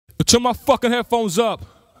Turn my fucking headphones up.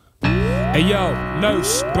 Hey yo,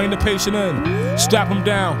 nurse, bring the patient in. Strap him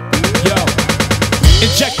down. Yo.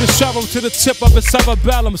 Inject the serum to the tip of his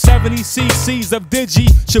cerebellum. 70 cc's of Digi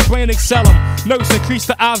should brain excel him. Nurse, increase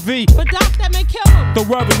the IV. But doc, that may kill him. Don't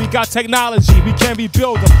worry, we got technology, we can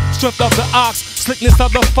rebuild them. Strength of the ox, slickness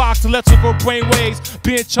of the fox, electrical brainwaves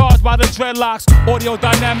being charged by the dreadlocks. Audio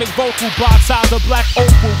dynamic vocal box out the black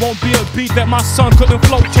opal. Won't be a beat that my son couldn't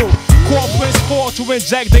flow to. Core Prince 4 to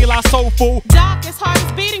inject De La Soulful. Doc, his heart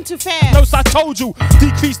is beating too fast. Nurse, I told you,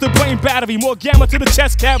 decrease the brain battery, more gamma to the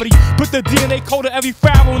chest cavity. Put the DNA code of every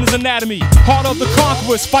Pharoah in his anatomy. Heart of the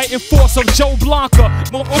conquest, fighting force of Joe Blanca.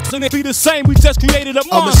 Won't be the same, we just created a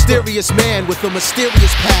monster. A mysterious man with a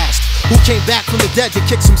mysterious past, who came back from the dead to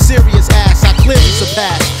kick some serious ass. I clearly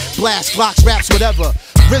surpassed. Blast, blocks, raps, whatever.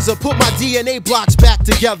 RZA put my DNA blocks back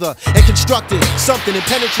together and constructed something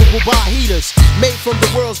impenetrable by heaters, made from the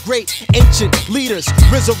world's great ancient leaders.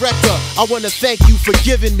 Resurrector, I wanna thank you for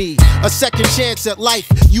giving me a second chance at life.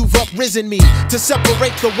 You've uprisen me to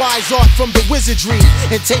separate the wise art from the wizardry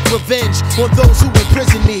and take revenge on those who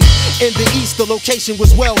imprisoned me. In the east, the location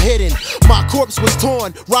was well hidden. My corpse was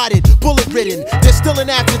torn, rotted, bullet ridden. There's still an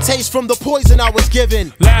aftertaste from the poison I was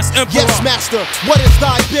given. Last Emperor. Yes, master, what is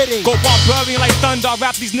thy bidding? Go barbarian like thunder,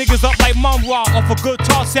 rap these niggas up like Mum-Ra. Off of good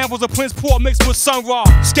tar samples of Prince Poor mixed with Sun-Ra.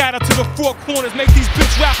 Scatter to the four corners, make these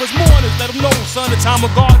bitch rappers mourners. Let them know, son, the time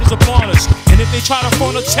of God is upon us. And if they try to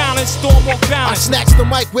front a challenge, storm off balance. I snatch the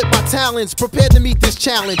mic with my talents, prepared to meet this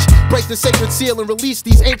challenge. Break the sacred seal and release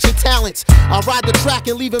these ancient talents. I ride the track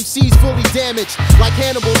and leave MCs fully damaged, like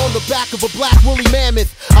Hannibal on the back of a black woolly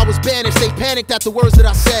mammoth. I was banished, they panicked at the words that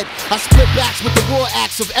I said. I split backs with the war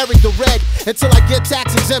axe of Eric the Red, until I get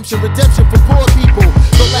tax exemption, redemption for poor people.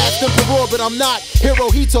 The last emperor, but I'm not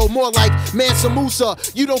Hirohito, more like Mansa Musa.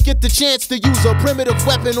 You don't get the chance to use a primitive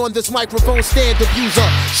weapon on this microphone stand abuser.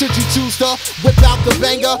 Should you choose to whip out the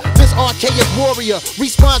banger, this archaic warrior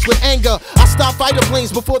responds with anger. I stop fighter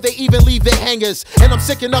planes before they even leave their hangars, and I'm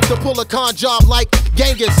sick enough to pull a con job like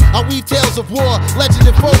Genghis. I weave tales of war, legend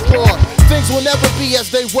and folklore. Things will never be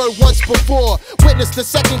as they were once before. Witness the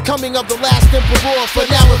second coming of the last emperor. For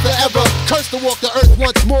now and forever, cursed to walk the earth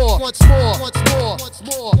once more. Once more, once more, once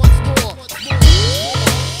more, once more, once more.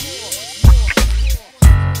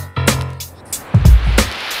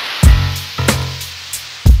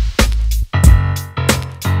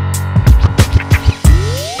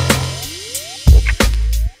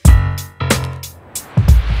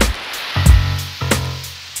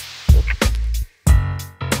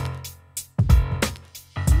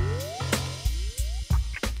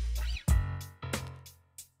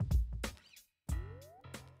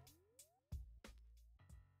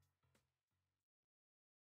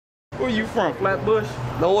 Where you from, Flatbush?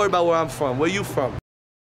 Don't worry about where I'm from. Where you from?